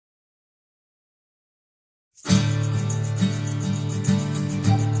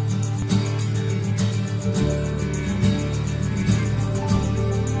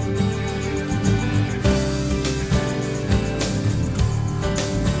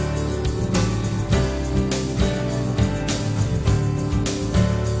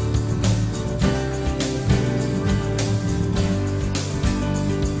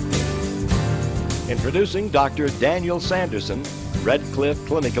Introducing Dr. Daniel Sanderson, Redcliff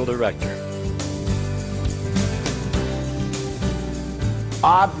Clinical Director.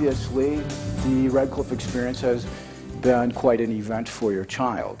 Obviously, the Redcliff experience has been quite an event for your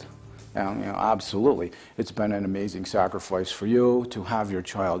child. Absolutely. It's been an amazing sacrifice for you to have your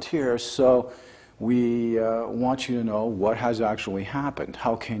child here, so we want you to know what has actually happened.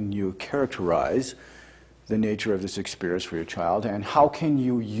 How can you characterize the nature of this experience for your child, and how can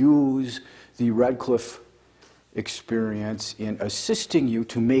you use the Redcliff experience in assisting you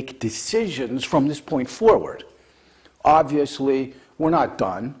to make decisions from this point forward? Obviously, we're not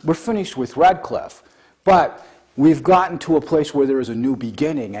done. We're finished with Redcliff, but we've gotten to a place where there is a new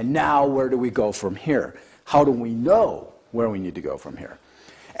beginning, and now where do we go from here? How do we know where we need to go from here?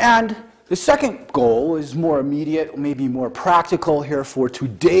 And the second goal is more immediate, maybe more practical here for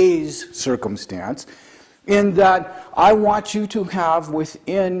today's circumstance, in that I want you to have,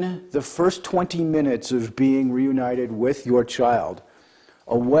 within the first 20 minutes of being reunited with your child,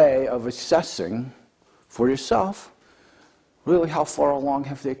 a way of assessing for yourself really how far along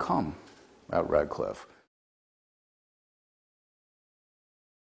have they come at Redcliff.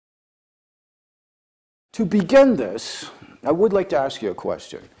 To begin this, I would like to ask you a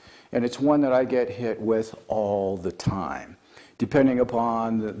question, and it's one that I get hit with all the time, depending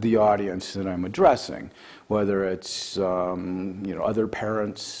upon the audience that I'm addressing, whether it's other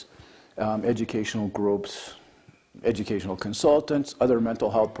parents, educational groups, educational consultants, other mental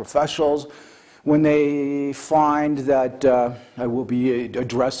health professionals. When they find that I will be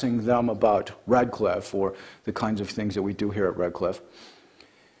addressing them about Redcliff or the kinds of things that we do here at Redcliff,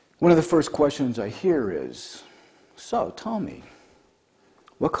 one of the first questions I hear is, so tell me,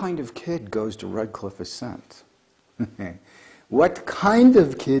 what kind of kid goes to Redcliff Ascent? What kind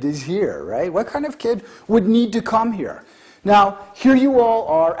of kid is here, right? What kind of kid would need to come here? Now, here you all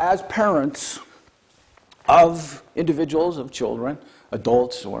are as parents of individuals, of children,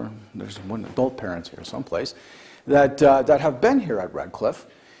 adults, or there's one adult parents here someplace, that have been here at Redcliff.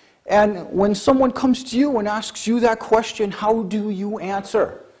 And when someone comes to you and asks you that question, how do you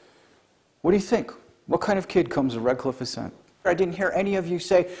answer? What do you think? What kind of kid comes to Redcliff Ascent? I didn't hear any of you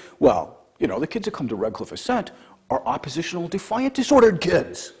say, well, the kids that come to Redcliff Ascent are oppositional defiant disordered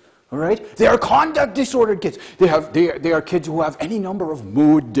kids. All right? They are conduct disordered kids. They are kids who have any number of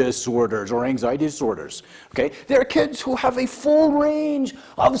mood disorders or anxiety disorders. Okay? They are kids who have a full range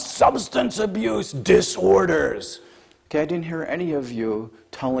of substance abuse disorders. Okay? I didn't hear any of you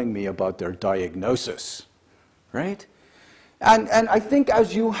telling me about their diagnosis. Right? And I think,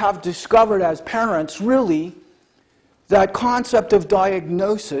 as you have discovered as parents, really, that concept of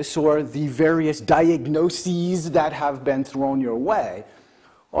diagnosis, or the various diagnoses that have been thrown your way,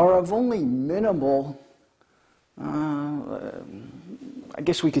 are of only minimal, I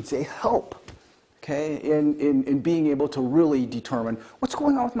guess we could say, help, okay, in being able to really determine what's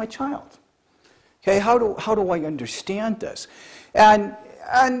going on with my child. Okay, how do I understand this? And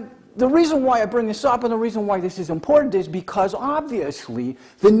the reason why I bring this up, and the reason why this is important, is because obviously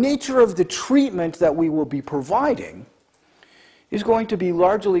the nature of the treatment that we will be providing is going to be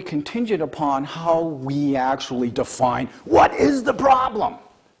largely contingent upon how we actually define what is the problem,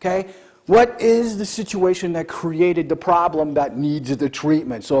 okay? What is the situation that created the problem that needs the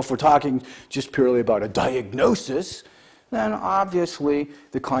treatment? So if we're talking just purely about a diagnosis, then obviously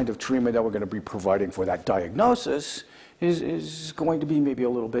the kind of treatment that we're going to be providing for that diagnosis is going to be maybe a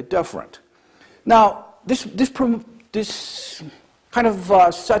little bit different. Now, this kind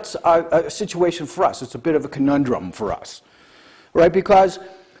of sets a situation for us. It's a bit of a conundrum for us. Right, because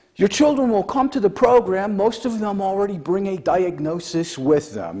your children will come to the program, most of them already bring a diagnosis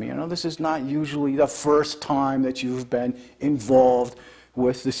with them. This is not usually the first time that you've been involved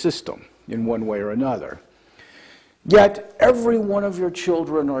with the system in one way or another. Yet, every one of your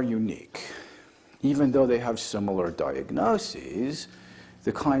children are unique. Even though they have similar diagnoses,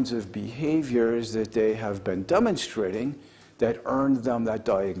 the kinds of behaviors that they have been demonstrating that earned them that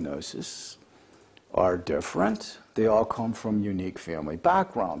diagnosis are different. They all come from unique family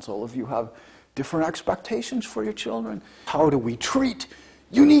backgrounds. All of you have different expectations for your children. How do we treat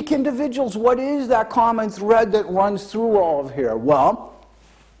unique individuals? What is that common thread that runs through all of here? Well,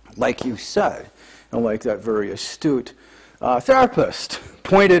 like you said, and like that very astute therapist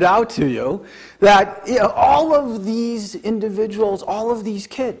pointed out to you, that all of these individuals, all of these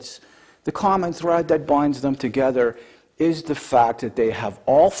kids, the common thread that binds them together is the fact that they have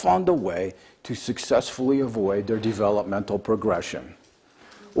all found a way to successfully avoid their developmental progression.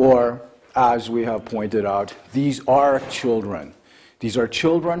 Or, as we have pointed out, these are children. These are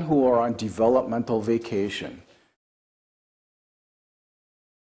children who are on developmental vacation.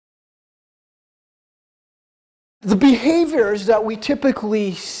 The behaviors that we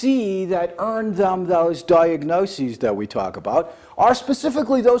typically see that earn them those diagnoses that we talk about are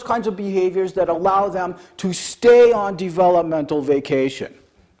specifically those kinds of behaviors that allow them to stay on developmental vacation,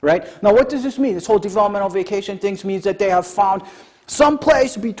 right? Now, what does this mean? This whole developmental vacation thing means that they have found some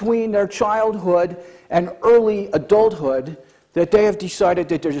place between their childhood and early adulthood that they have decided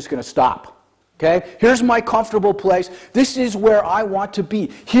that they're just going to stop. Okay? Here's my comfortable place. This is where I want to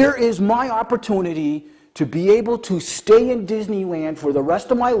be. Here is my opportunity to be able to stay in Disneyland for the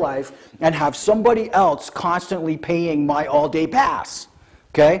rest of my life and have somebody else constantly paying my all-day pass.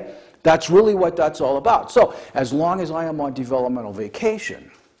 Okay? That's really what that's all about. So, as long as I am on developmental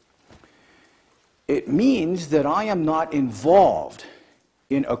vacation, it means that I am not involved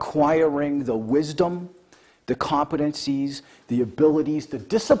in acquiring the wisdom, the competencies, the abilities, the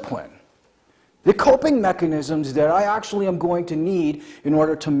discipline, the coping mechanisms that I actually am going to need in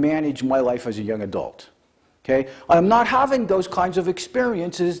order to manage my life as a young adult. Okay? I'm not having those kinds of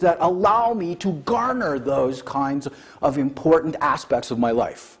experiences that allow me to garner those kinds of important aspects of my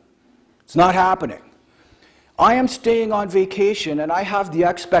life. It's not happening. I am staying on vacation and I have the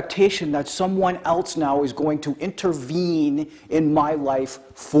expectation that someone else now is going to intervene in my life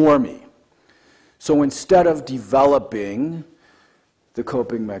for me. So instead of developing the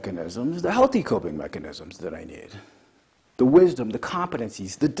coping mechanisms, the healthy coping mechanisms that I need, the wisdom, the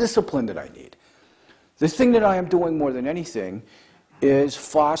competencies, the discipline that I need, the thing that I am doing more than anything is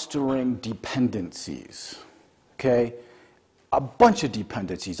fostering dependencies, okay? A bunch of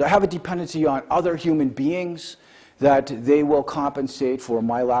dependencies. I have a dependency on other human beings that they will compensate for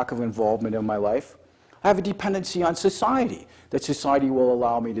my lack of involvement in my life. I have a dependency on society, that society will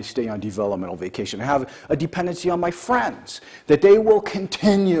allow me to stay on developmental vacation. I have a dependency on my friends, that they will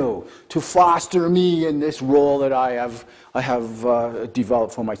continue to foster me in this role that I have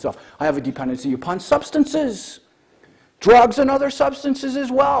developed for myself. I have a dependency upon substances, drugs and other substances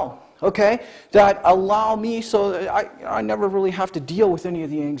as well, okay, that allow me so that I never really have to deal with any of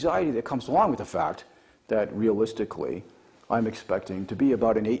the anxiety that comes along with the fact that realistically I'm expecting to be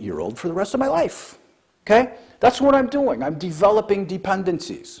about an 8-year-old for the rest of my life. Okay? That's what I'm doing. I'm developing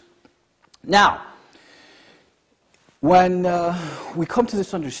dependencies. Now, when we come to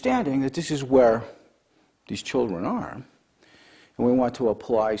this understanding that this is where these children are, and we want to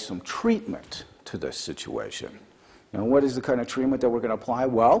apply some treatment to this situation. And what is the kind of treatment that we're going to apply?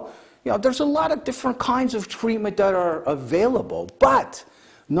 Well, there's a lot of different kinds of treatment that are available, but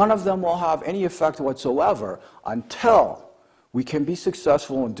none of them will have any effect whatsoever until we can be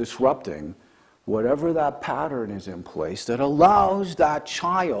successful in disrupting whatever that pattern is in place that allows that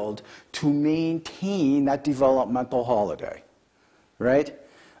child to maintain that developmental holiday, right?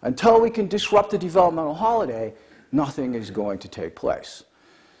 Until we can disrupt the developmental holiday, nothing is going to take place.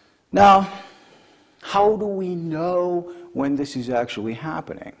 Now, how do we know when this is actually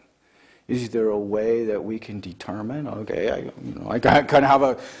happening? Is there a way that we can determine? Okay, I kind of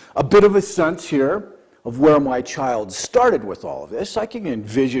have a bit of a sense here of where my child started with all of this. I can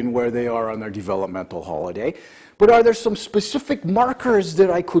envision where they are on their developmental holiday. But are there some specific markers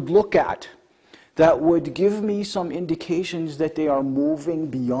that I could look at that would give me some indications that they are moving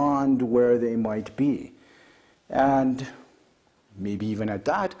beyond where they might be? And maybe even at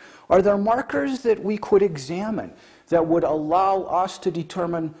that, are there markers that we could examine that would allow us to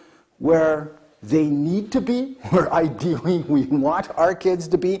determine where they need to be, where ideally we want our kids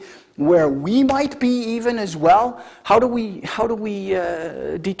to be, where we might be even as well? How do we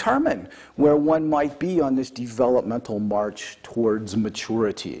determine where one might be on this developmental march towards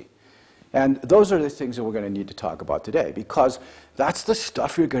maturity? And those are the things that we're going to need to talk about today, because that's the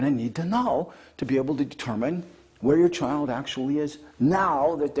stuff you're going to need to know to be able to determine where your child actually is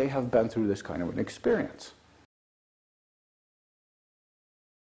now that they have been through this kind of an experience.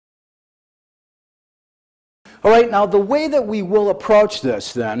 All right, now the way that we will approach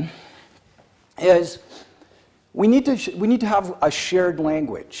this then is we need to have a shared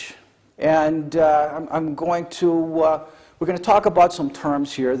language. And we're going to talk about some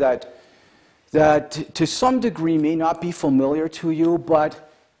terms here that to some degree may not be familiar to you,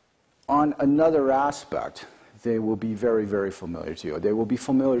 but on another aspect, they will be very, very familiar to you. They will be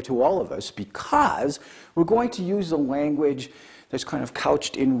familiar to all of us because we're going to use a language that's kind of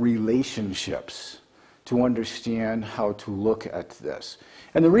couched in relationships to understand how to look at this.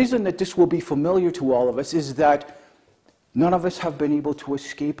 And the reason that this will be familiar to all of us is that none of us have been able to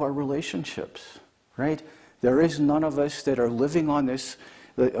escape our relationships, right? There is none of us that are living on this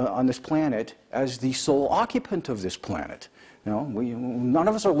planet as the sole occupant of this planet. You know, none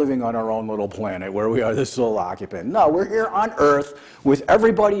of us are living on our own little planet where we are the sole occupant. No, we're here on Earth with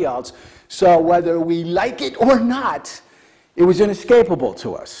everybody else. So whether we like it or not, it was inescapable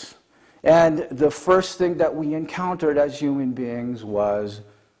to us. And the first thing that we encountered as human beings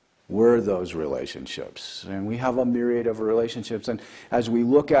were those relationships. And we have a myriad of relationships. And as we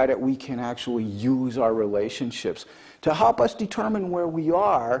look at it, we can actually use our relationships to help us determine where we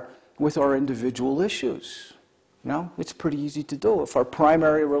are with our individual issues. You know, it's pretty easy to do. If our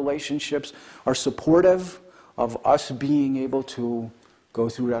primary relationships are supportive of us being able to go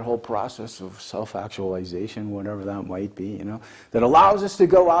through that whole process of self-actualization, whatever that might be, you know, that allows us to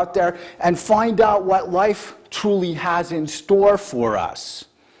go out there and find out what life truly has in store for us.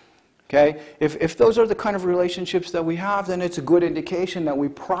 Okay? If those are the kind of relationships that we have, then it's a good indication that we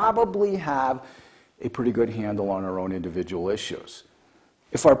probably have a pretty good handle on our own individual issues.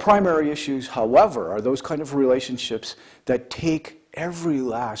 If our primary issues, however, are those kind of relationships that take every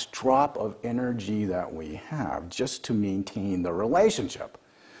last drop of energy that we have just to maintain the relationship,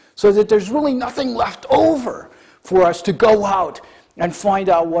 so that there's really nothing left over for us to go out and find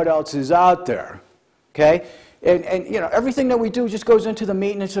out what else is out there, okay? And you know, everything that we do just goes into the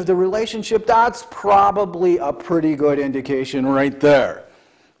maintenance of the relationship. That's probably a pretty good indication right there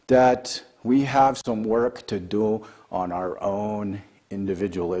that we have some work to do on our own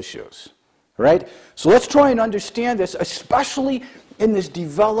individual issues, right? So let's try and understand this, especially in this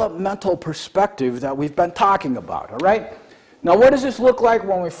developmental perspective that we've been talking about, all right? Now, what does this look like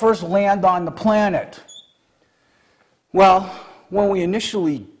when we first land on the planet? Well, when we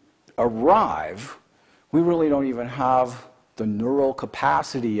initially arrive, we really don't even have the neural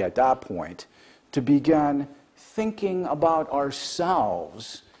capacity at that point to begin thinking about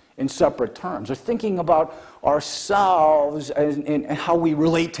ourselves in separate terms, or thinking about ourselves and how we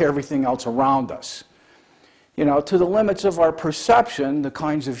relate to everything else around us. You know, to the limits of our perception, the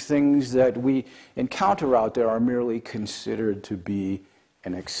kinds of things that we encounter out there are merely considered to be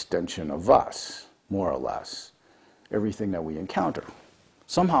an extension of us, more or less. Everything that we encounter.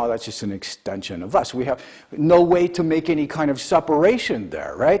 Somehow that's just an extension of us. We have no way to make any kind of separation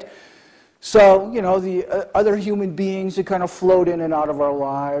there, right? So, you know, the other human beings that kind of float in and out of our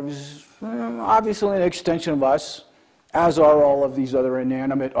lives, obviously an extension of us, as are all of these other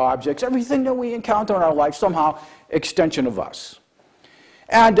inanimate objects. Everything that we encounter in our life, somehow extension of us.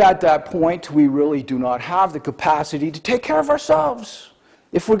 And at that point, we really do not have the capacity to take care of ourselves.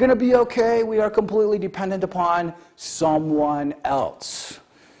 If we're going to be okay, we are completely dependent upon someone else.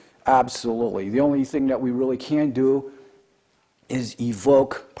 Absolutely. The only thing that we really can do is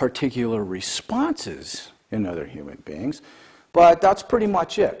evoke particular responses in other human beings. But that's pretty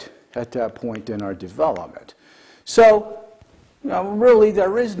much it at that point in our development. So, you know, really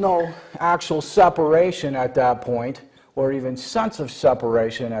there is no actual separation at that point, or even sense of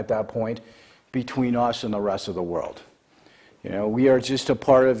separation at that point, between us and the rest of the world. You know, we are just a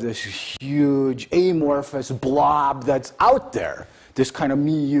part of this huge amorphous blob that's out there, this kind of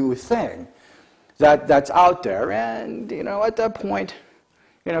me-you thing that's out there. And, you know, at that point,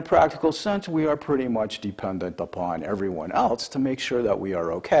 in a practical sense, we are pretty much dependent upon everyone else to make sure that we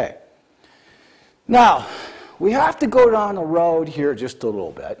are okay. Now, we have to go down the road here just a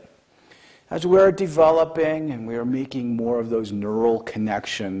little bit. As we're developing and we are making more of those neural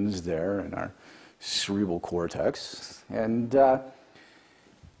connections there in our cerebral cortex, and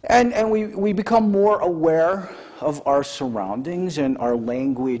we become more aware of our surroundings, and our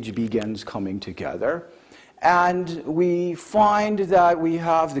language begins coming together. And we find that we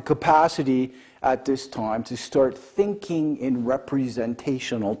have the capacity at this time to start thinking in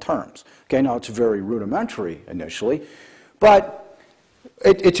representational terms. Okay, now it's very rudimentary initially, but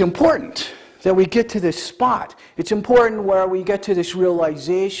it's important that we get to this spot. It's important where we get to this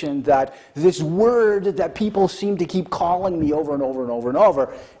realization that this word that people seem to keep calling me over and over and over and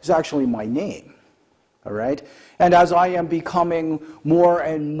over is actually my name. All right? And as I am becoming more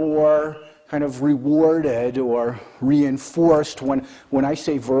and more kind of rewarded or reinforced when I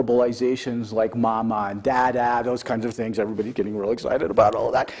say verbalizations like mama and dada, those kinds of things, everybody's getting real excited about all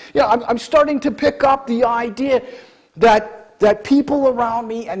of that. Yeah, I'm starting to pick up the idea that people around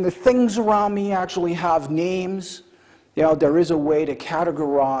me and the things around me actually have names. You know, there is a way to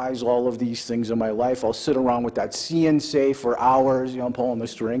categorize all of these things in my life. I'll sit around with that see and say for hours, you know, pulling the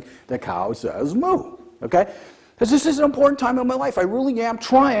string. The cow says moo, okay? Because this is an important time in my life. I really am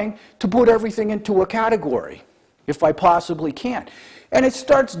trying to put everything into a category, if I possibly can. And it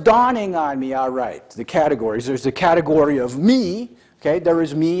starts dawning on me, all right, the categories. There's the category of me, okay? There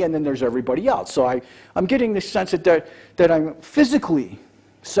is me, and then there's everybody else. So I'm getting this sense that I'm physically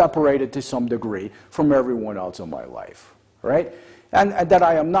separated to some degree from everyone else in my life. right? And that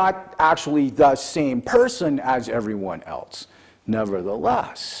I am not actually the same person as everyone else.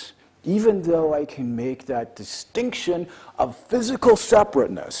 Nevertheless, even though I can make that distinction of physical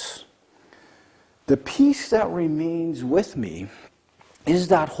separateness, the piece that remains with me is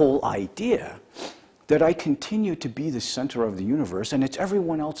that whole idea that I continue to be the center of the universe, and it's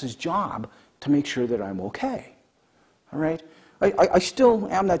everyone else's job to make sure that I'm okay. All right? I still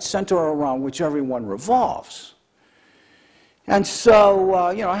am that center around which everyone revolves. And so,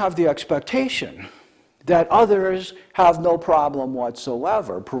 I have the expectation that others have no problem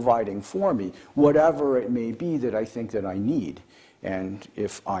whatsoever providing for me, whatever it may be that I think that I need. And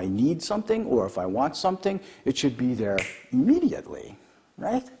if I need something or if I want something, it should be there immediately,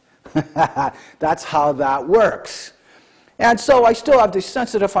 right? That's how that works. And so I still have this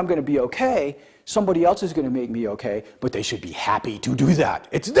sense that if I'm going to be okay, somebody else is going to make me okay, but they should be happy to do that.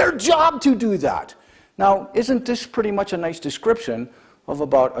 It's their job to do that. Now, isn't this pretty much a nice description of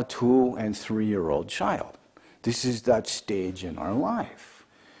about a 2- and 3-year-old child? This is that stage in our life.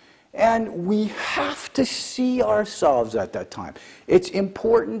 And we have to see ourselves at that time. It's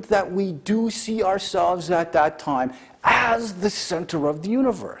important that we do see ourselves at that time as the center of the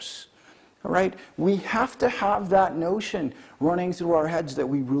universe. All right? We have to have that notion running through our heads that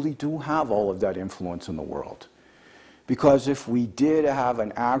we really do have all of that influence in the world. Because if we did have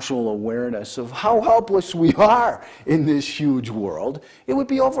an actual awareness of how helpless we are in this huge world, it would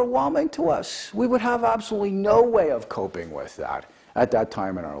be overwhelming to us. We would have absolutely no way of coping with that at that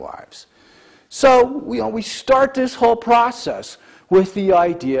time in our lives. So we start this whole process with the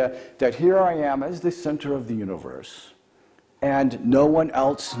idea that here I am as the center of the universe, and no one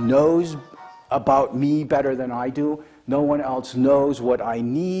else knows about me better than I do. No one else knows what I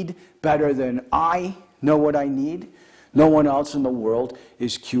need better than I know what I need. No one else in the world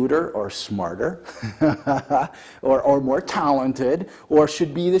is cuter or smarter or more talented or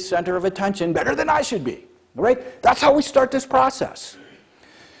should be the center of attention better than I should be. All right? That's how we start this process.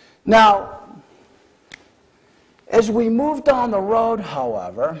 Now, as we move down the road,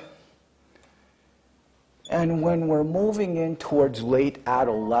 however, and when we're moving in towards late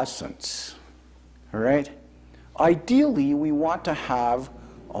adolescence, all right, ideally we want to have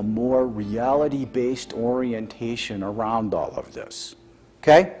a more reality-based orientation around all of this,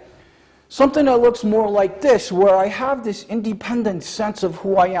 okay? Something that looks more like this, where I have this independent sense of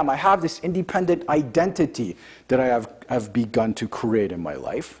who I am. I have this independent identity that I have begun to create in my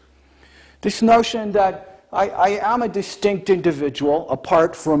life. This notion that I am a distinct individual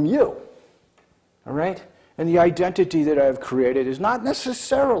apart from you, all right? And the identity that I have created is not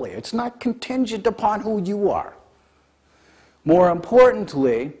necessarily, it's not contingent upon who you are. More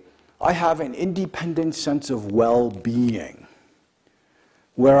importantly, I have an independent sense of well-being,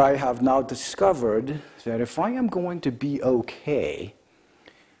 where I have now discovered that if I am going to be okay,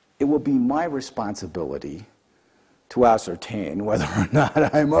 it will be my responsibility to ascertain whether or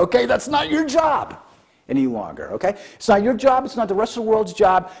not I'm okay. That's not your job any longer, okay? It's not your job, it's not the rest of the world's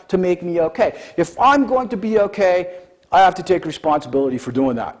job to make me okay. If I'm going to be okay, I have to take responsibility for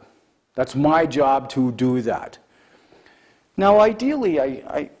doing that. That's my job to do that. Now, ideally,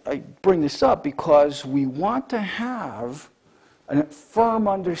 I bring this up because we want to have a firm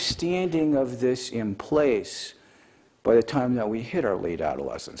understanding of this in place by the time that we hit our late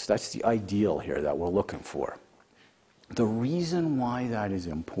adolescence. That's the ideal here that we're looking for. The reason why that is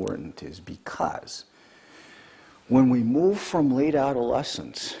important is because when we move from late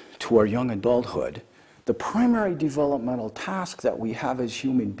adolescence to our young adulthood, the primary developmental task that we have as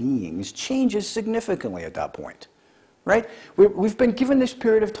human beings changes significantly at that point. Right? We've been given this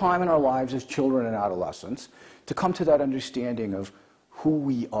period of time in our lives as children and adolescents to come to that understanding of who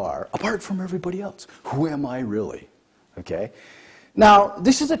we are, apart from everybody else. Who am I really? Okay? Now,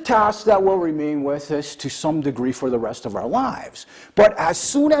 this is a task that will remain with us to some degree for the rest of our lives. But as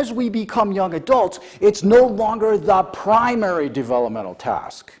soon as we become young adults, it's no longer the primary developmental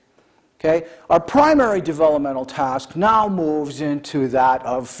task. Okay? Our primary developmental task now moves into that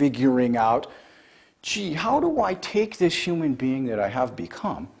of figuring out, gee, how do I take this human being that I have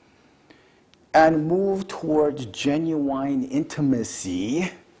become and move towards genuine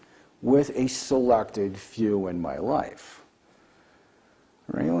intimacy with a selected few in my life?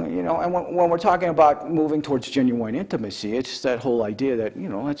 Right? And when we're talking about moving towards genuine intimacy, it's that whole idea that,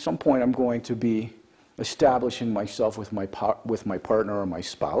 at some point I'm going to be establishing myself with my partner or my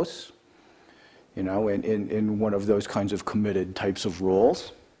spouse, in one of those kinds of committed types of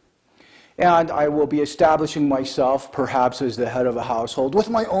roles. And I will be establishing myself perhaps as the head of a household with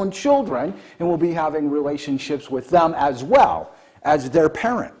my own children, and will be having relationships with them as well as their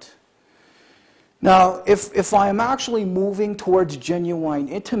parent. Now, if I am actually moving towards genuine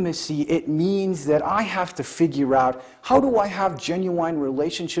intimacy, it means that I have to figure out, how do I have genuine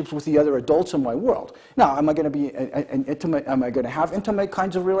relationships with the other adults in my world? Now, am I going to be am I going to have intimate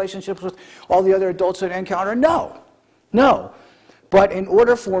kinds of relationships with all the other adults that I encounter? No. No. But in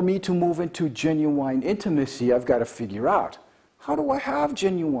order for me to move into genuine intimacy, I've got to figure out, how do I have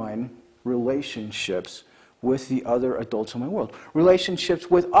genuine relationships with the other adults in my world? Relationships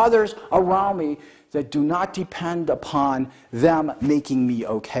with others around me that do not depend upon them making me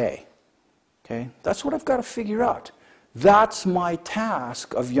okay. Okay? That's what I've got to figure out. That's my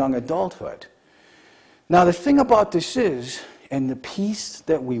task of young adulthood. Now, the thing about this is, and the piece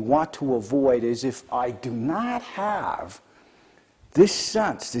that we want to avoid is, if I do not have this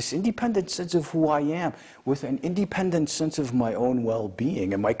sense, this independent sense of who I am, with an independent sense of my own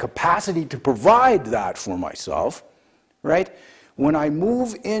well-being and my capacity to provide that for myself, right? When I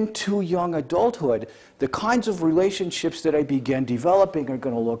move into young adulthood, the kinds of relationships that I begin developing are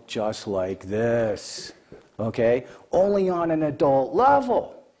going to look just like this, okay? Only on an adult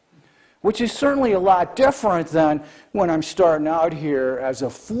level, which is certainly a lot different than when I'm starting out here as a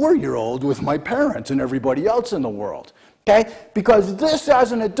 4-year-old with my parents and everybody else in the world. Okay? Because this,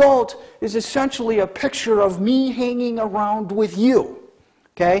 as an adult, is essentially a picture of me hanging around with you.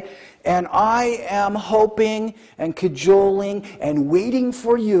 Okay? And I am hoping and cajoling and waiting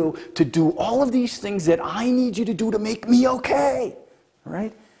for you to do all of these things that I need you to do to make me okay.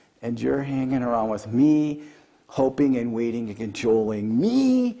 Right? And you're hanging around with me, hoping and waiting and cajoling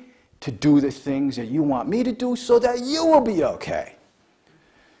me to do the things that you want me to do so that you will be okay.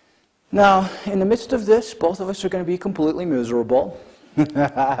 Now, in the midst of this, both of us are going to be completely miserable.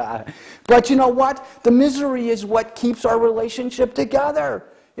 But you know what? The misery is what keeps our relationship together.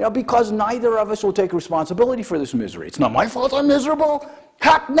 You know, because neither of us will take responsibility for this misery. It's not my fault I'm miserable.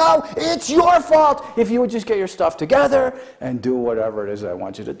 Heck no, it's your fault. If you would just get your stuff together and do whatever it is I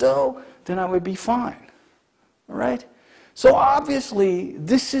want you to do, then I would be fine. All right? So obviously,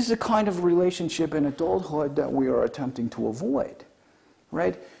 this is the kind of relationship in adulthood that we are attempting to avoid.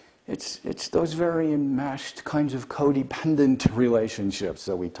 Right? It's those very enmeshed kinds of codependent relationships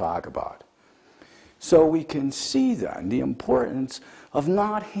that we talk about. So we can see then the importance of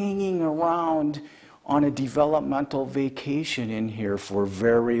not hanging around on a developmental vacation in here for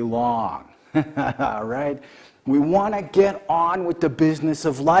very long. Right? We want to get on with the business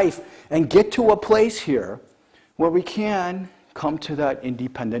of life and get to a place here where we can come to that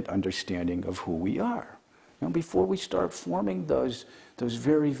independent understanding of who we are. You know, before we start forming those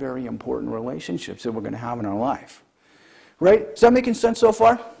very, very important relationships that we're going to have in our life. Right? Is that making sense so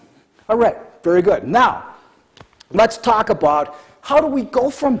far? All right. Very good. Now, let's talk about, how do we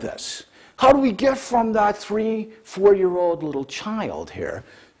go from this? How do we get from that 3-4-year-old little child here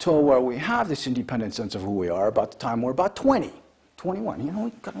to where we have this independent sense of who we are about the time we're about 20, 21? You know,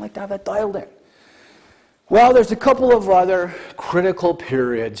 we kind of like to have that dialed in. Well, there's a couple of other critical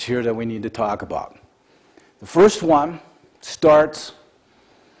periods here that we need to talk about. The first one starts,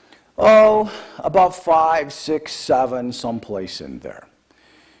 about 5, 6, 7, someplace in there.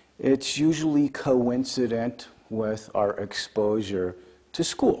 It's usually coincident with our exposure to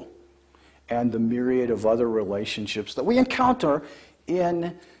school and the myriad of other relationships that we encounter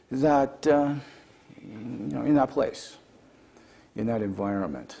in that, in that place, in that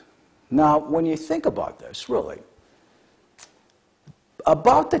environment. Now, when you think about this, really,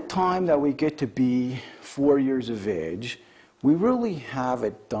 about the time that we get to be 4 years of age, we really have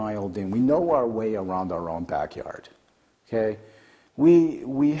it dialed in. We know our way around our own backyard. Okay?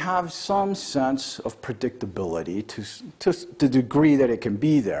 We have some sense of predictability to the degree that it can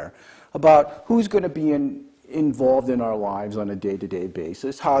be there about who's going to be involved in our lives on a day-to-day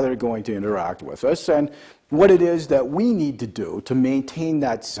basis, how they're going to interact with us, and what it is that we need to do to maintain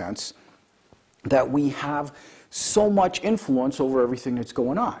that sense that we have so much influence over everything that's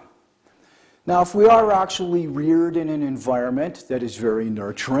going on. Now, if we are actually reared in an environment that is very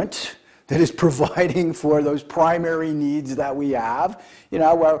nurturant, that is providing for those primary needs that we have,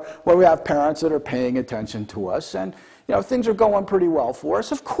 where we have parents that are paying attention to us, and things are going pretty well for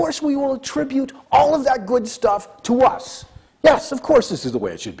us, of course we will attribute all of that good stuff to us. Yes, of course this is the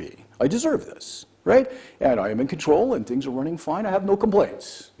way it should be. I deserve this, right? And I am in control and things are running fine. I have no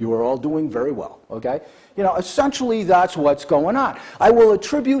complaints. You are all doing very well, okay? Essentially that's what's going on. I will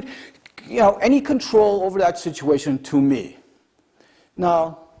attribute, any control over that situation to me.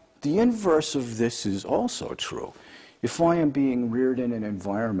 Now, the inverse of this is also true. If I am being reared in an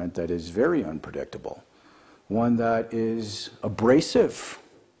environment that is very unpredictable, one that is abrasive,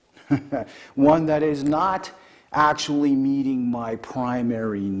 one that is not actually meeting my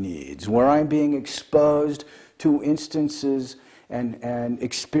primary needs, where I'm being exposed to instances and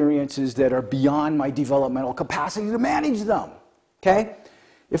experiences that are beyond my developmental capacity to manage them, okay?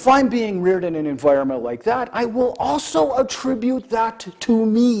 If I'm being reared in an environment like that, I will also attribute that to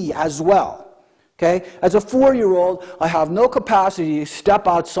me as well, okay? As a 4-year-old, I have no capacity to step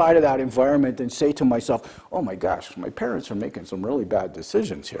outside of that environment and say to myself, oh my gosh, my parents are making some really bad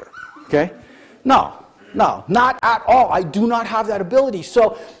decisions here, okay? No, not at all. I do not have that ability.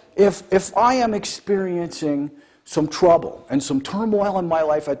 So if I am experiencing some trouble and some turmoil in my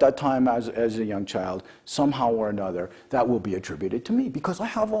life at that time as a young child, somehow or another, that will be attributed to me because I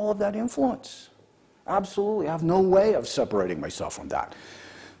have all of that influence. Absolutely. I have no way of separating myself from that.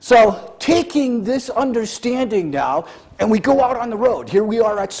 So taking this understanding now, and we go out on the road. Here we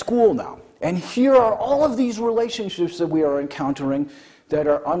are at school now. And here are all of these relationships that we are encountering that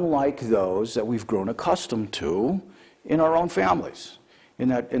are unlike those that we've grown accustomed to in our own families, in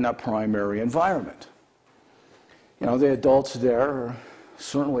that primary environment. You know, the adults there are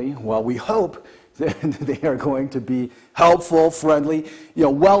certainly, well, we hope that they are going to be helpful, friendly, you know,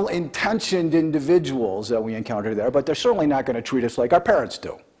 well-intentioned individuals that we encounter there, but they're certainly not going to treat us like our parents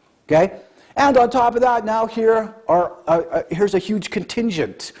do, okay? And on top of that, now here's a huge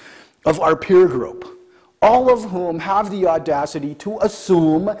contingent of our peer group, all of whom have the audacity to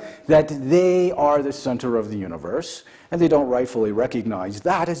assume that they are the center of the universe, and they don't rightfully recognize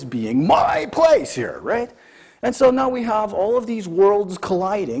that as being my place here, right? And so now we have all of these worlds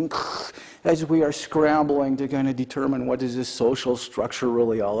colliding as we are scrambling to kind of determine what is this social structure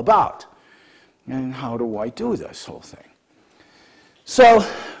really all about, and how do I do this whole thing. So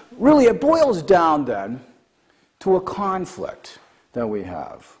really it boils down then to a conflict that we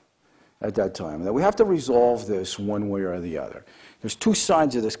have at that time, that we have to resolve this one way or the other. There's two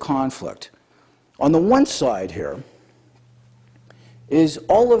sides of this conflict. On the one side here is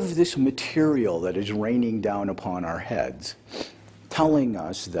all of this material that is raining down upon our heads, telling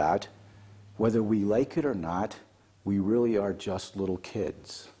us that whether we like it or not, we really are just little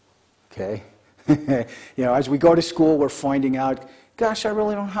kids, okay? You know, as we go to school, we're finding out, gosh, I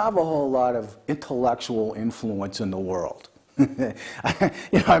really don't have a whole lot of intellectual influence in the world. You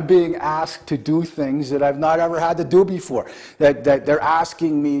know, I'm being asked to do things that I've not ever had to do before, that they're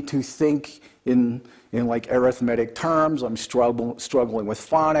asking me to think in like arithmetic terms. I'm struggling with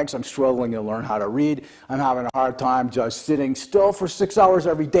phonics. I'm struggling to learn how to read. I'm having a hard time just sitting still for 6 hours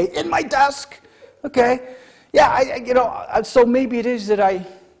every day in my desk. Okay? Yeah, you know, so maybe it is that I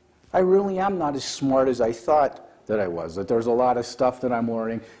really am not as smart as I thought that I was, that there's a lot of stuff that I'm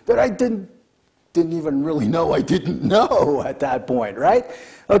learning that I didn't even really know I didn't know at that point, right?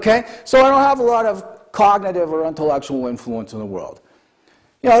 Okay? So I don't have a lot of cognitive or intellectual influence in the world.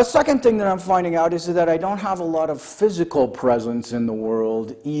 You know, the second thing that I'm finding out is that I don't have a lot of physical presence in the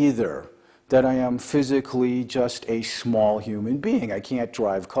world either, that I am physically just a small human being. I can't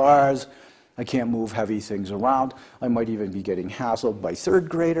drive cars. I can't move heavy things around. I might even be getting hassled by third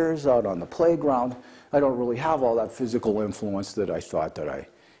graders out on the playground. I don't really have all that physical influence that I thought that I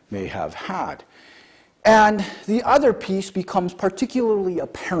may have had. And the other piece becomes particularly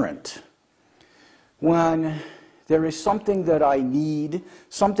apparent when there is something that I need,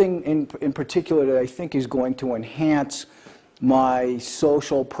 something in particular that I think is going to enhance my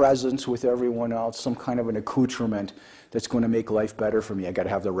social presence with everyone else, some kind of an accoutrement that's going to make life better for me. I got to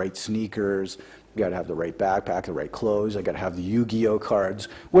have the right sneakers, I got to have the right backpack, the right clothes, I got to have the Yu-Gi-Oh cards,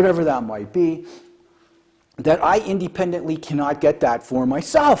 whatever that might be, that I independently cannot get that for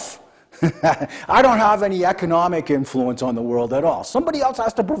myself. I don't have any economic influence on the world at all. Somebody else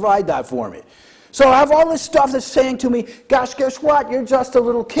has to provide that for me. So I have all this stuff that's saying to me, gosh, guess what? You're just a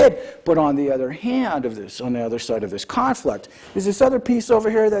little kid. But on the other hand of this, on the other side of this conflict, is this other piece over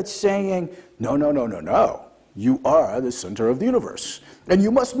here that's saying, no, no, no, no, no. You are the center of the universe. And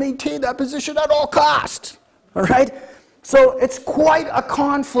you must maintain that position at all costs. All right? So it's quite a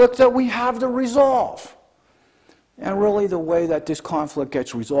conflict that we have to resolve. And really the way that this conflict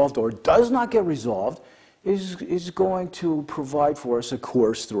gets resolved or does not get resolved is going to provide for us a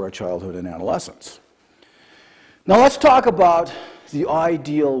course through our childhood and adolescence. Now let's talk about the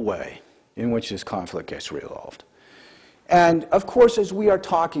ideal way in which this conflict gets resolved. And of course, as we are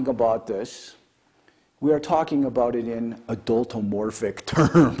talking about this, we are talking about it in adultomorphic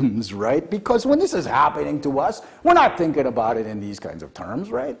terms, right? Because when this is happening to us, we're not thinking about it in these kinds of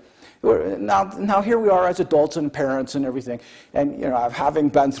terms, right? Now here we are as adults and parents and everything, and you know, having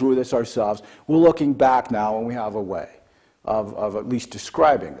been through this ourselves, we're looking back now and we have a way of at least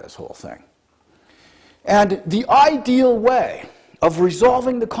describing this whole thing. And the ideal way of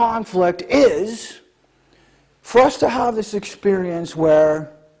resolving the conflict is for us to have this experience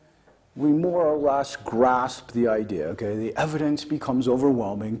where we more or less grasp the idea, okay, the evidence becomes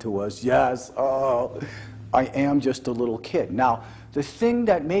overwhelming to us. Yes, oh, I am just a little kid. Now, the thing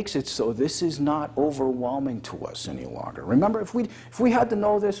that makes it so, this is not overwhelming to us any longer. Remember, if we had to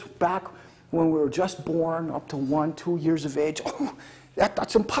know this back when we were just born, up to 1, 2 years of age, oh,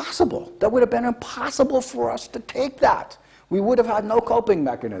 that's impossible. That would have been impossible for us to take that. We would have had no coping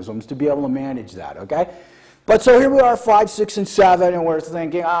mechanisms to be able to manage that, okay? But so here we are, 5, 6, and 7, and we're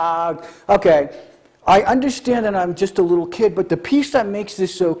thinking, okay, I understand that I'm just a little kid, but the piece that makes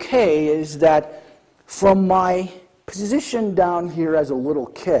this okay is that from my position down here as a little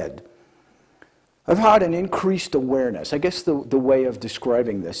kid, I've had an increased awareness. I guess the way of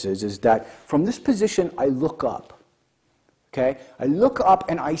describing this is that from this position, I look up. Okay? I look up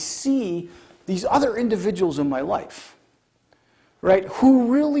and I see these other individuals in my life, right,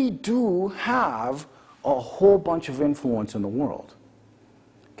 who really do have a whole bunch of influence in the world.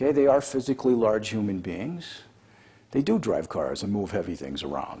 Okay? They are physically large human beings. They do drive cars and move heavy things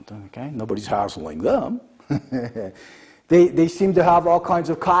around. Okay? Nobody's hassling them. They seem to have all kinds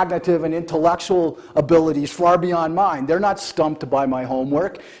of cognitive and intellectual abilities far beyond mine. They're not stumped by my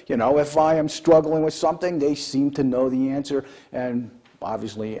homework. You know, if I am struggling with something, they seem to know the answer. And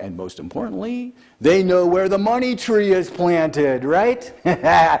obviously, and most importantly, they know where the money tree is planted, right?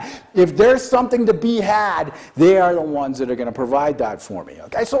 If there's something to be had, they are the ones that are going to provide that for me.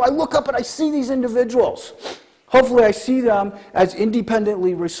 Okay, so I look up and I see these individuals. Hopefully, I see them as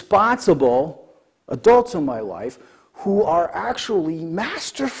independently responsible adults in my life who are actually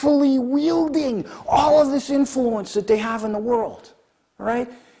masterfully wielding all of this influence that they have in the world, all right?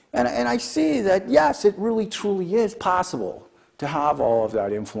 And I see that, yes, it really truly is possible to have all of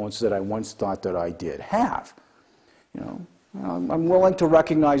that influence that I once thought that I did have. You know, I'm willing to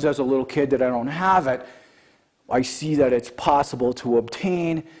recognize as a little kid that I don't have it. I see that it's possible to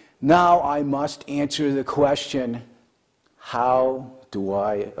obtain. Now I must answer the question, how do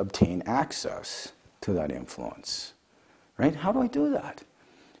I obtain access to that influence? Right? How do I do that?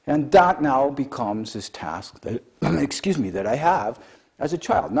 And that now becomes this task that, that I have as a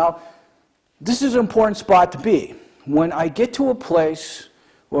child. Now, this is an important spot to be. When I get to a place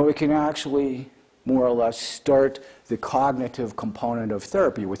where we can actually more or less start the cognitive component of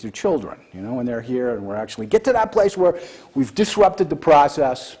therapy with your children, you know, when they're here and we're actually get to that place where we've disrupted the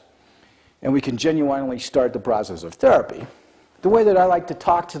process and we can genuinely start the process of therapy. The way that I like to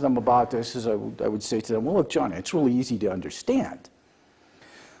talk to them about this is I would say to them, well, look, Johnny, it's really easy to understand.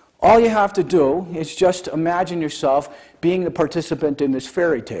 All you have to do is just imagine yourself being the participant in this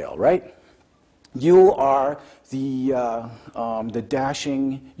fairy tale, right? You are the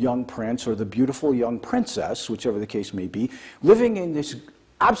dashing young prince or the beautiful young princess, whichever the case may be, living in this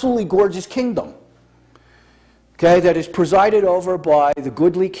absolutely gorgeous kingdom, okay, that is presided over by the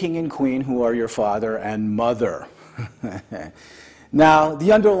goodly king and queen who are your father and mother. Now,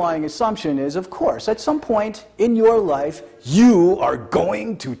 the underlying assumption is, of course, at some point in your life, you are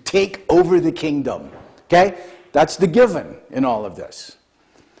going to take over the kingdom. Okay? That's the given in all of this.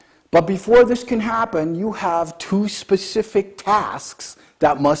 But before this can happen, you have 2 specific tasks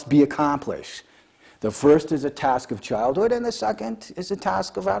that must be accomplished. The first is a task of childhood, and the second is a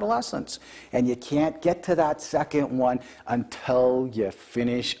task of adolescence. And you can't get to that second one until you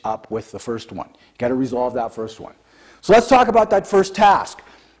finish up with the first one. You've got to resolve that first one. So let's talk about that first task,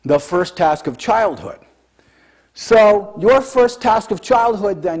 the first task of childhood. So your first task of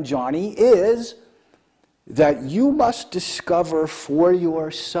childhood then, Johnny, is that you must discover for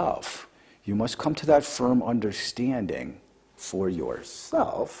yourself, you must come to that firm understanding for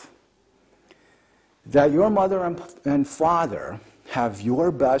yourself that your mother and father have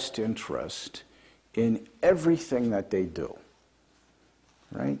your best interest in everything that they do.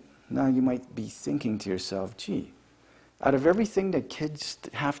 Right? Now you might be thinking to yourself, gee, out of everything that kids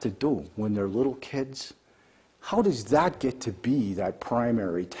have to do when they're little kids, how does that get to be that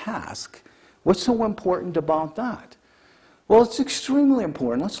primary task? What's so important about that? Well, it's extremely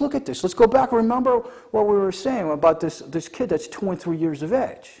important. Let's look at this. Let's go back. Remember what we were saying about this kid that's 2 and 3 years of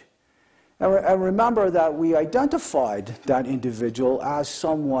age. And remember that we identified that individual as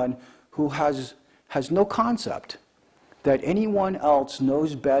someone who has no concept that anyone else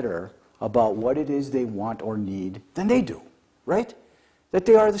knows better about what it is they want or need than they do, right? That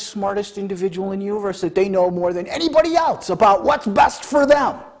they are the smartest individual in the universe, that they know more than anybody else about what's best for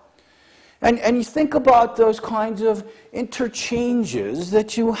them. And you think about those kinds of interchanges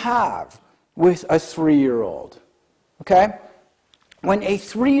that you have with a 3-year-old, okay? When a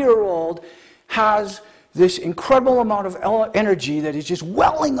 3-year-old has this incredible amount of energy that is just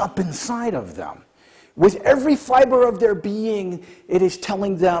welling up inside of them, With every fiber of their being, it is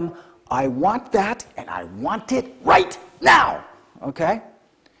telling them, I want that, and I want it right now, okay?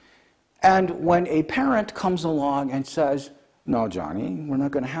 And when a parent comes along and says, no, Johnny, we're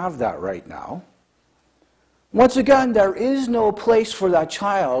not going to have that right now, once again, there is no place for that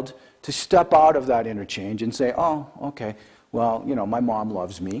child to step out of that interchange and say, oh, okay, well, you know, my mom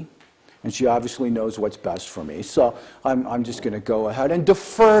loves me, and she obviously knows what's best for me, so I'm just going to go ahead and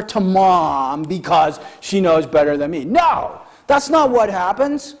defer to mom because she knows better than me. No, that's not what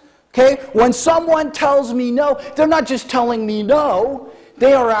happens. Okay? When someone tells me no, they're not just telling me no,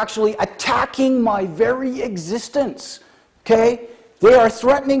 they are actually attacking my very existence. Okay? They are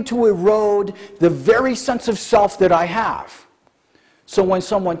threatening to erode the very sense of self that I have. So when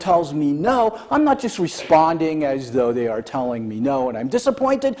someone tells me no, I'm not just responding as though they are telling me no and I'm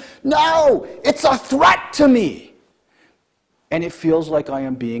disappointed. No! It's a threat to me! And it feels like I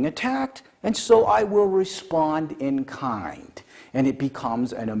am being attacked, and so I will respond in kind. And it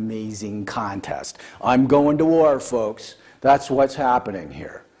becomes an amazing contest. I'm going to war, folks. That's what's happening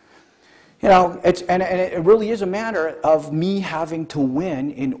here. You know, it really is a matter of me having to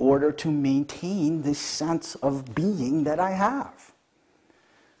win in order to maintain this sense of being that I have.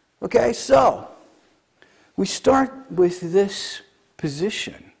 Okay, so we start with this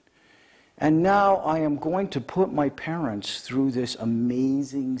position. And now I am going to put my parents through this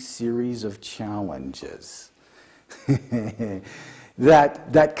amazing series of challenges.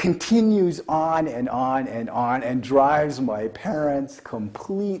 that continues on and on and on and drives my parents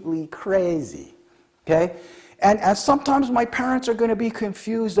completely crazy. Okay? And sometimes my parents are going to be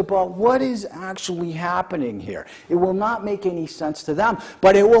confused about what is actually happening here. It will not make any sense to them,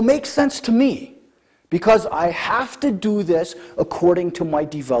 but it will make sense to me because I have to do this according to my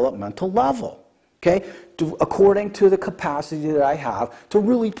developmental level. Okay? According to the capacity that I have to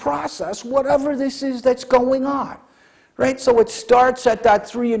really process whatever this is that's going on. Right? So it starts at that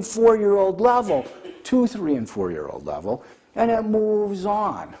 3- and 4-year-old level, 2-, 3-, and 4-year-old level, and it moves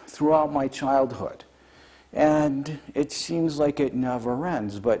on throughout my childhood. And it seems like it never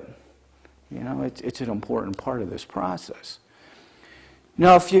ends, but you know, it's an important part of this process.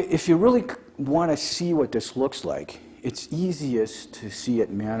 Now, if you really want to see what this looks like, it's easiest to see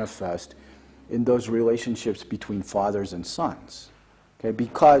it manifest in those relationships between fathers and sons. Okay?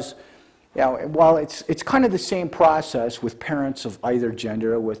 Because while it's kind of the same process with parents of either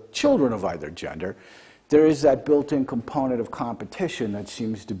gender or with children of either gender, there is that built-in component of competition that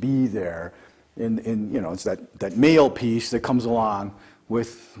seems to be there in you know, it's that male piece that comes along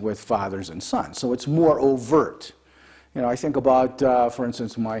with fathers and sons. So it's more overt. You know, I think about, for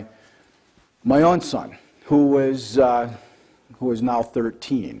instance, my own son, who is now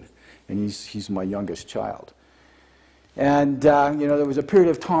 13, and he's my youngest child. And, you know, there was a period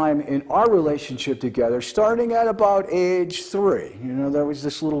of time in our relationship together, starting at about age 3. You know, there was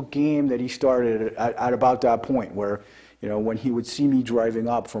this little game that he started at about that point where, you know, when he would see me driving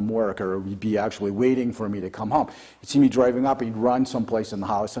up from work, or he'd be actually waiting for me to come home, he'd see me driving up, he'd run someplace in the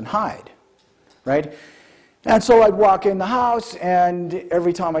house and hide, right? And so I'd walk in the house, and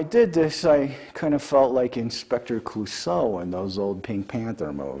every time I did this, I kind of felt like Inspector Clouseau in those old Pink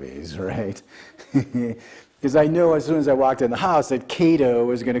Panther movies, right? Because I knew as soon as I walked in the house that Kato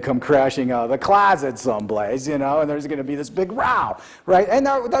was going to come crashing out of the closet someplace, you know, and there's going to be this big row, right? And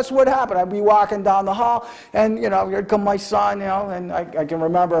that's what happened. I'd be walking down the hall, and, you know, here come my son, you know, and I can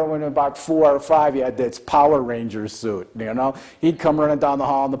remember when about 4 or 5, he had this Power Ranger suit, you know. He'd come running down the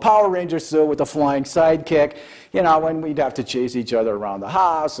hall in the Power Ranger suit with the flying sidekick, you know, and we'd have to chase each other around the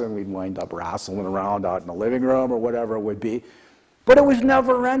house, and we'd wind up wrestling around out in the living room or whatever it would be. But it was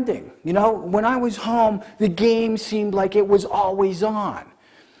never ending. You know, when I was home, the game seemed like it was always on.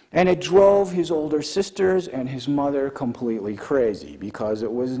 And it drove his older sisters and his mother completely crazy because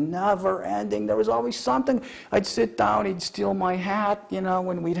it was never ending. There was always something. I'd sit down, he'd steal my hat, you know,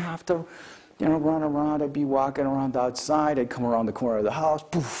 when we'd have to, you know, run around. I'd be walking around outside. I'd come around the corner of the house.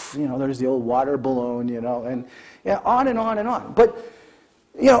 Poof, you know, there's the old water balloon, you know, and yeah, on and on and on. But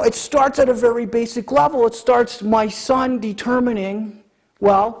you know, it starts at a very basic level. It starts my son determining,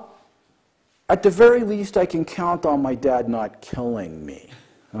 well, at the very least, I can count on my dad not killing me,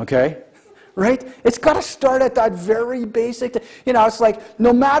 okay? Right? It's got to start at that very basic, you know, it's like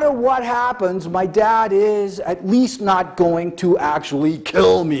no matter what happens, my dad is at least not going to actually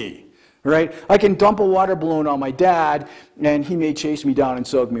kill me, right? I can dump a water balloon on my dad, and he may chase me down and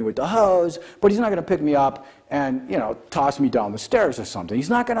soak me with the hose, but he's not going to pick me up and, you know, toss me down the stairs or something. He's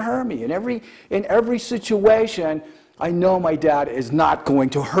not going to hurt me. In every situation, I know my dad is not going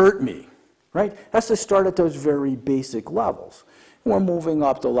to hurt me, right? That's to start at those very basic levels. And we're moving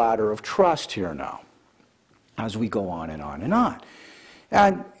up the ladder of trust here now, as we go on and on and on.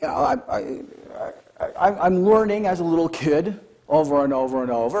 And I'm learning as a little kid over and over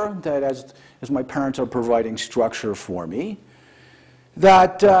and over that as my parents are providing structure for me,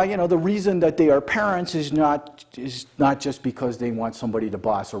 that the reason that they are parents is not just because they want somebody to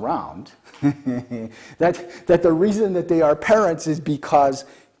boss around. that the reason that they are parents is because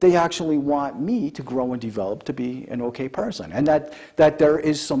they actually want me to grow and develop to be an okay person, and that there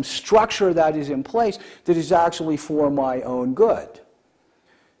is some structure that is in place that is actually for my own good.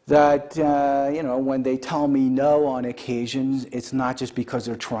 That when they tell me no on occasions, it's not just because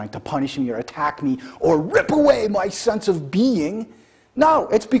they're trying to punish me or attack me or rip away my sense of being. No,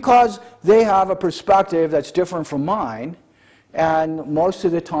 it's because they have a perspective that's different from mine, and most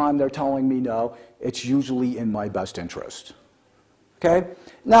of the time they're telling me no, it's usually in my best interest. Okay?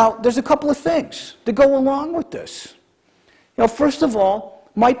 Now, there's a couple of things that go along with this. First of all,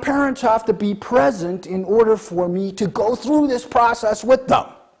 my parents have to be present in order for me to go through this process with them.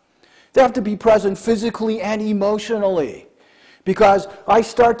 They have to be present physically and emotionally. Because I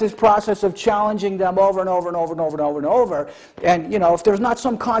start this process of challenging them over and over and over and over and over and over. And, if there's not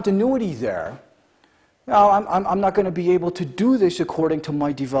some continuity there, I'm not going to be able to do this according to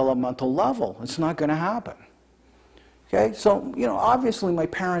my developmental level. It's not going to happen. Okay? So, obviously my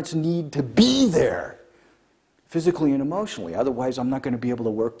parents need to be there physically and emotionally. Otherwise, I'm not going to be able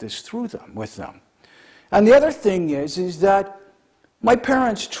to work this through with them. And the other thing is that my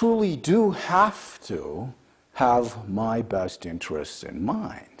parents truly do have to have my best interests in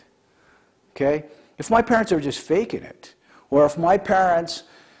mind. Okay? If my parents are just faking it, or if my parents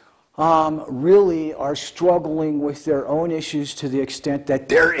really are struggling with their own issues to the extent that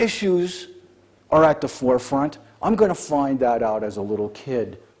their issues are at the forefront, I'm going to find that out as a little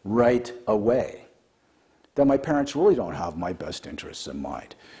kid right away. That my parents really don't have my best interests in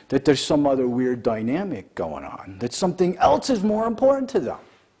mind. That there's some other weird dynamic going on. That something else is more important to them.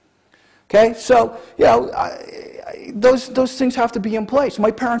 Okay, so, those things have to be in place.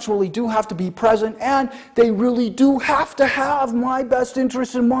 My parents really do have to be present, and they really do have to have my best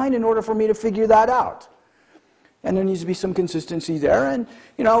interests in mind in order for me to figure that out. And there needs to be some consistency there. And,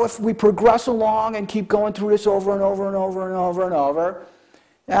 if we progress along and keep going through this over and over and over and over and over,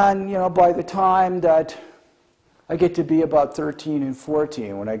 and, by the time that I get to be about 13 and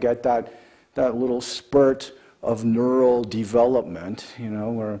 14, when I get that little spurt of neural development,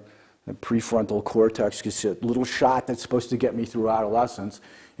 where the prefrontal cortex gets a little shot that's supposed to get me through adolescence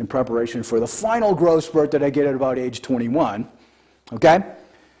in preparation for the final growth spurt that I get at about age 21, okay?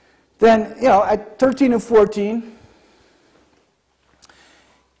 Then, at 13 and 14,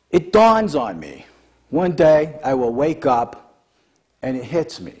 it dawns on me. One day, I will wake up, and it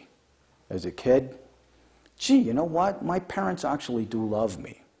hits me. As a kid, gee, you know what? My parents actually do love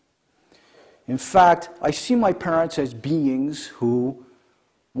me. In fact, I see my parents as beings who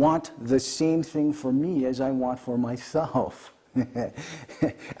want the same thing for me as I want for myself.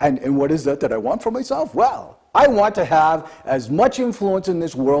 and what is that I want for myself? Well, I want to have as much influence in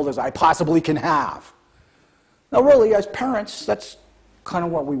this world as I possibly can have. Now really, as parents, that's kind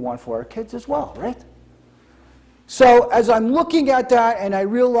of what we want for our kids as well, right? So as I'm looking at that and I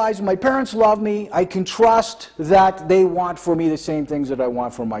realize my parents love me, I can trust that they want for me the same things that I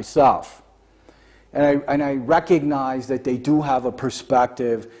want for myself. And I recognize that they do have a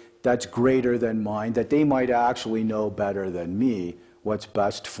perspective that's greater than mine, that they might actually know better than me what's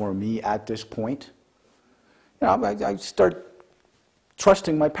best for me at this point. I start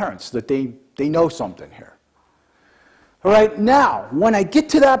trusting my parents that they know something here. All right, now, when I get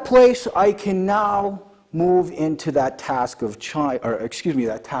to that place, I can now move into that task of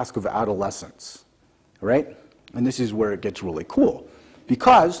that task of adolescence. All right? And this is where it gets really cool,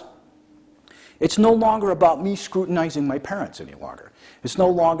 because it's no longer about me scrutinizing my parents any longer. It's no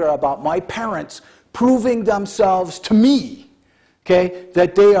longer about my parents proving themselves to me, okay,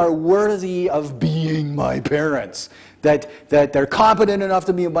 that they are worthy of being my parents, that they're competent enough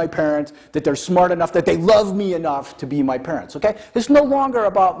to be my parents, that they're smart enough, that they love me enough to be my parents, okay? It's no longer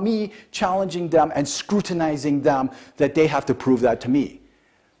about me challenging them and scrutinizing them that they have to prove that to me.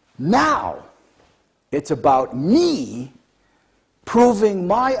 Now, it's about me proving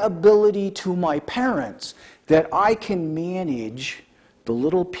my ability to my parents that I can manage the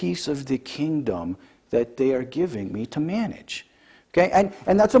little piece of the kingdom that they are giving me to manage. Okay?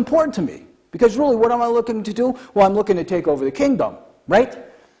 And that's important to me, because really, what am I looking to do? Well, I'm looking to take over the kingdom, right?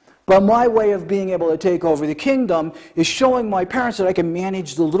 But my way of being able to take over the kingdom is showing my parents that I can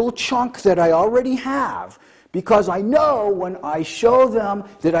manage the little chunk that I already have Because I know when I show them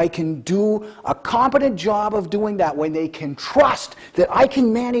that I can do a competent job of doing that, when they can trust that I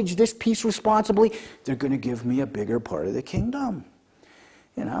can manage this piece responsibly, they're going to give me a bigger part of the kingdom.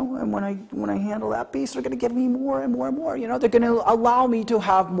 You know, and when I handle that piece, they're going to give me more and more and more. You know, they're going to allow me to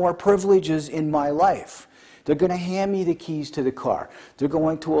have more privileges in my life. They're going to hand me the keys to the car. They're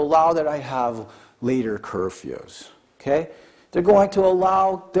going to allow that I have later curfews. Okay? They're going to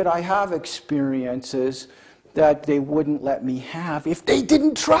allow that I have experiences that they wouldn't let me have if they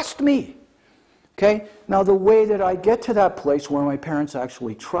didn't trust me. Okay? Now, the way that I get to that place where my parents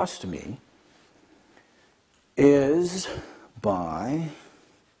actually trust me is by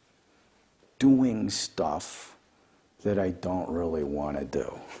doing stuff that I don't really want to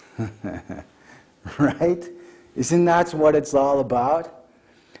do. Right? Isn't that what it's all about?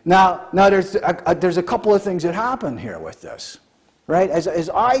 Now there's a couple of things that happen here with this. Right? As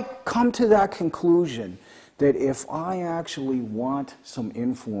I come to that conclusion that if I actually want some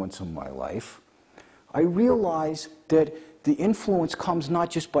influence in my life, I realize that the influence comes not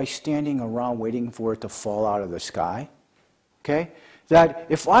just by standing around waiting for it to fall out of the sky. Okay? That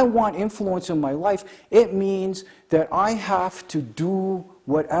if I want influence in my life, it means that I have to do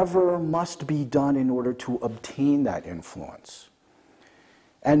whatever must be done in order to obtain that influence.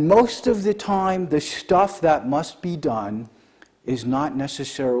 And most of the time, the stuff that must be done is not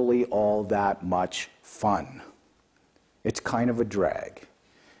necessarily all that much fun. It's kind of a drag.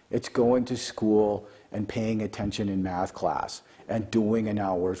 It's going to school and paying attention in math class and doing an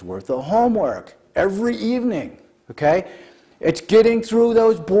hour's worth of homework every evening, okay? It's getting through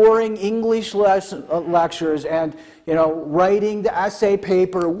those boring English lectures and, you know, writing the essay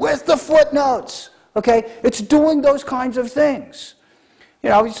paper with the footnotes, okay? It's doing those kinds of things. You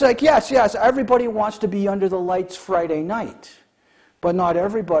know, it's like, yes, everybody wants to be under the lights Friday night, but not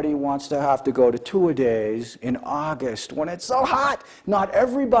everybody wants to have to go to two-a-days in August when it's so hot. Not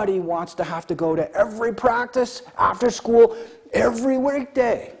everybody wants to have to go to every practice after school every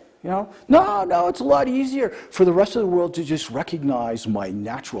weekday. You know? No, it's a lot easier for the rest of the world to just recognize my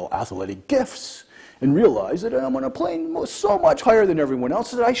natural athletic gifts and realize that I'm on a plane so much higher than everyone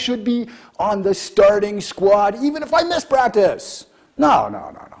else that I should be on the starting squad even if I miss practice. No.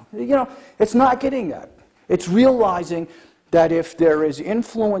 You know, it's not getting that. It's realizing that if there is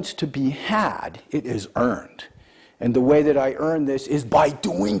influence to be had, it is earned. And the way that I earn this is by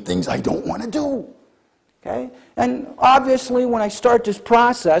doing things I don't want to do. Okay? And obviously, when I start this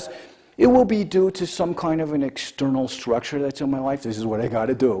process, it will be due to some kind of an external structure that's in my life. This is what I got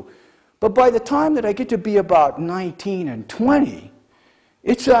to do. But by the time that I get to be about 19 and 20,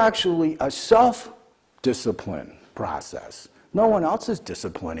 it's actually a self-discipline process. No one else is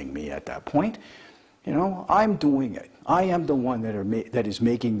disciplining me at that point. You know, I'm doing it. I am the one that is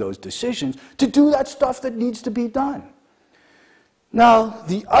making those decisions to do that stuff that needs to be done. Now,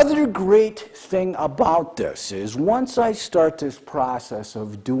 the other great thing about this is once I start this process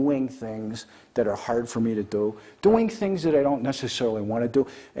of doing things that are hard for me to do, doing things that I don't necessarily want to do,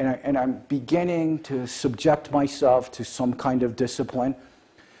 and I'm beginning to subject myself to some kind of discipline,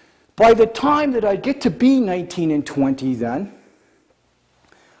 by the time that I get to be 19 and 20 then,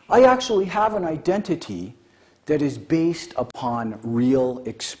 I actually have an identity that is based upon real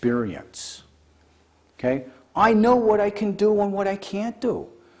experience. Okay? I know what I can do and what I can't do.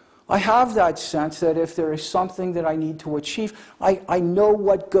 I have that sense that if there is something that I need to achieve, I know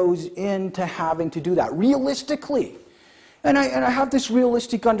what goes into having to do that, realistically. And I have this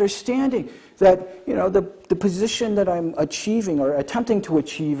realistic understanding that, you know, the position that I'm achieving or attempting to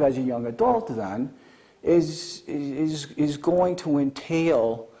achieve as a young adult then is going to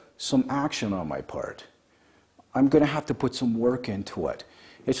entail some action on my part. I'm going to have to put some work into it.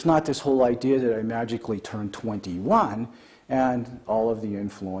 It's not this whole idea that I magically turn 21 and all of the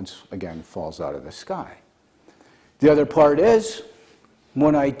influence, again, falls out of the sky. The other part is,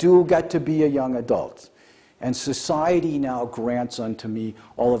 when I do get to be a young adult, and society now grants unto me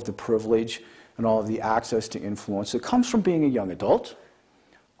all of the privilege and all of the access to influence that comes from being a young adult,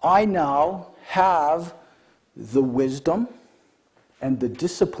 I now have the wisdom and the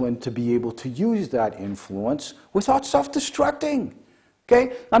discipline to be able to use that influence without self-destructing.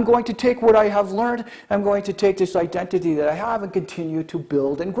 Okay? I'm going to take what I have learned, I'm going to take this identity that I have and continue to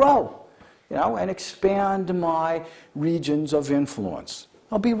build and grow, you know, and expand my regions of influence.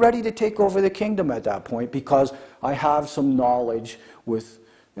 I'll be ready to take over the kingdom at that point because I have some knowledge with,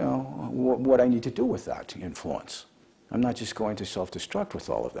 you know, what I need to do with that influence. I'm not just going to self-destruct with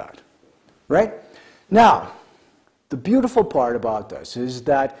all of that. Right? Now, the beautiful part about this is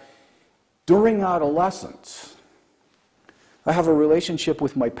that during adolescence, I have a relationship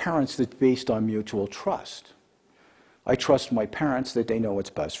with my parents that's based on mutual trust. I trust my parents that they know what's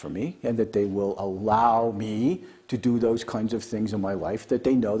best for me and that they will allow me to do those kinds of things in my life that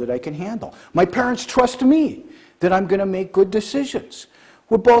they know that I can handle. My parents trust me that I'm going to make good decisions.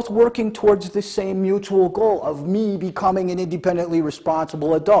 We're both working towards the same mutual goal of me becoming an independently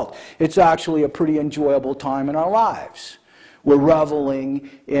responsible adult. It's actually a pretty enjoyable time in our lives. We're reveling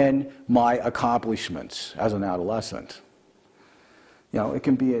in my accomplishments as an adolescent. You know, it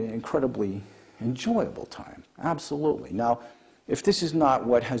can be an incredibly enjoyable time, absolutely. Now, if this is not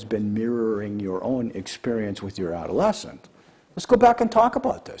what has been mirroring your own experience with your adolescent, let's go back and talk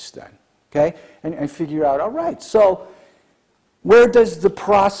about this then, okay? And figure out, all right, so where does the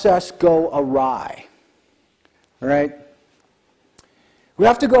process go awry, all right? We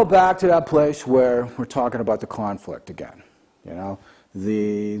have to go back to that place where we're talking about the conflict again, you know,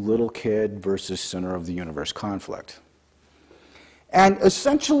 the little kid versus center of the universe conflict. And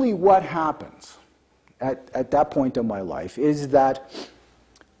essentially what happens at that point in my life is that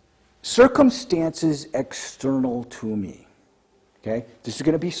circumstances external to me, okay, this is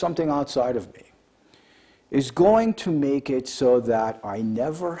going to be something outside of me, is going to make it so that I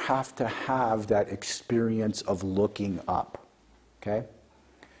never have to have that experience of looking up, okay?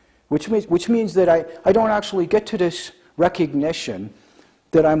 Which means that I don't actually get to this recognition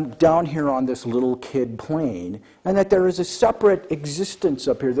that I'm down here on this little kid plane, and that there is a separate existence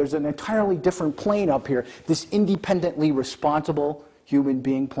up here. There's an entirely different plane up here, this independently responsible human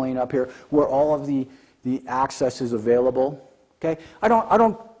being plane up here, where all of the access is available. Okay? I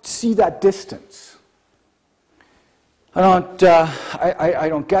don't see that distance. I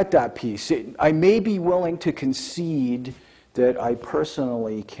don't get that piece. I may be willing to concede that I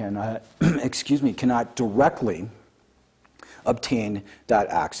personally cannot, cannot directly obtain that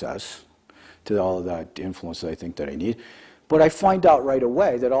access to all of that influence that I think that I need. But I find out right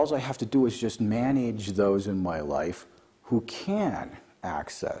away that all I have to do is just manage those in my life who can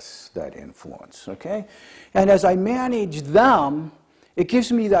access that influence, okay? And as I manage them, it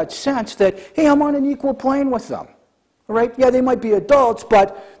gives me that sense that, hey, I'm on an equal plane with them, all right? Yeah, they might be adults,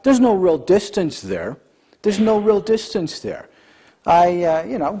 but there's no real distance there. There's no real distance there.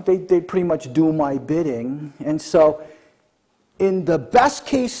 You know, they pretty much do my bidding, and so in the best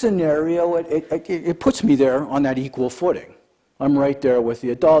case scenario, it puts me there on that equal footing. I'm right there with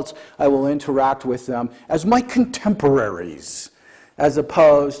the adults. I will interact with them as my contemporaries, as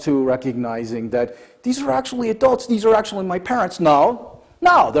opposed to recognizing that these are actually adults, these are actually my parents. No,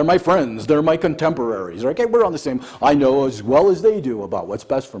 they're my friends, they're my contemporaries. Okay, we're on the same, I know as well as they do about what's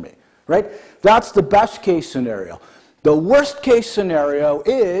best for me, right? That's the best case scenario. The worst case scenario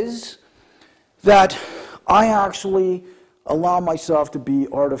is that I actually allow myself to be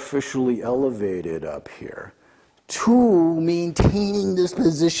artificially elevated up here to maintaining this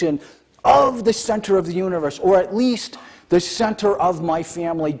position of the center of the universe, or at least the center of my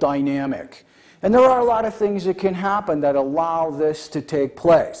family dynamic. And there are a lot of things that can happen that allow this to take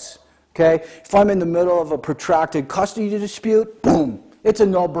place. Okay? If I'm in the middle of a protracted custody dispute, boom, it's a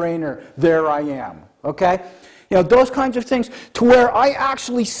no-brainer. There I am. Okay? You know, those kinds of things, to where I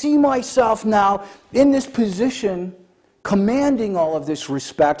actually see myself now in this position commanding all of this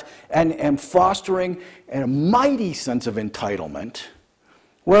respect and fostering a mighty sense of entitlement,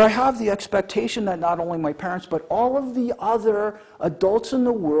 where I have the expectation that not only my parents, but all of the other adults in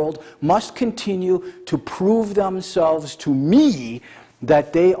the world must continue to prove themselves to me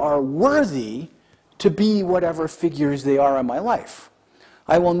that they are worthy to be whatever figures they are in my life.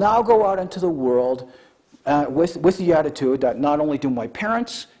 I will now go out into the world with the attitude that not only do my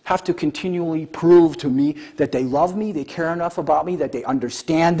parents have to continually prove to me that they love me, they care enough about me, that they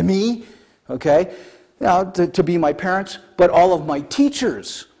understand me, okay, to be my parents, but all of my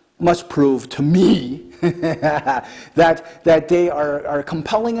teachers must prove to me that they are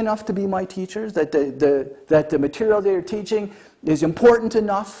compelling enough to be my teachers, that the material they are teaching is important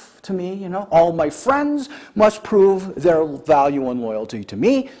enough to me. You know, all my friends must prove their value and loyalty to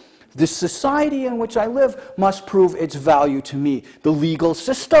me. The society in which I live must prove its value to me. The legal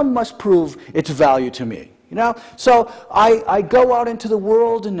system must prove its value to me. You know? So I go out into the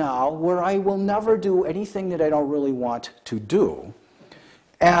world now where I will never do anything that I don't really want to do.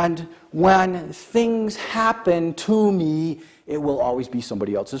 And when things happen to me, it will always be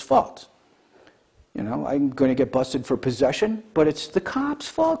somebody else's fault. You know, I'm going to get busted for possession, but it's the cops'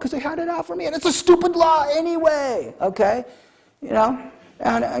 fault because they had it out for me, and it's a stupid law anyway, okay? You know?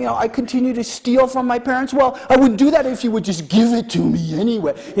 And, you know, I continue to steal from my parents. Well, I wouldn't do that if you would just give it to me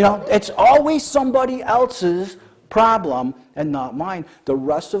anyway. You know, it's always somebody else's problem and not mine. The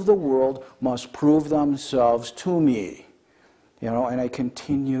rest of the world must prove themselves to me. You know, and I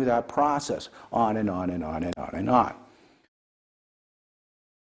continue that process on and on and on and on and on.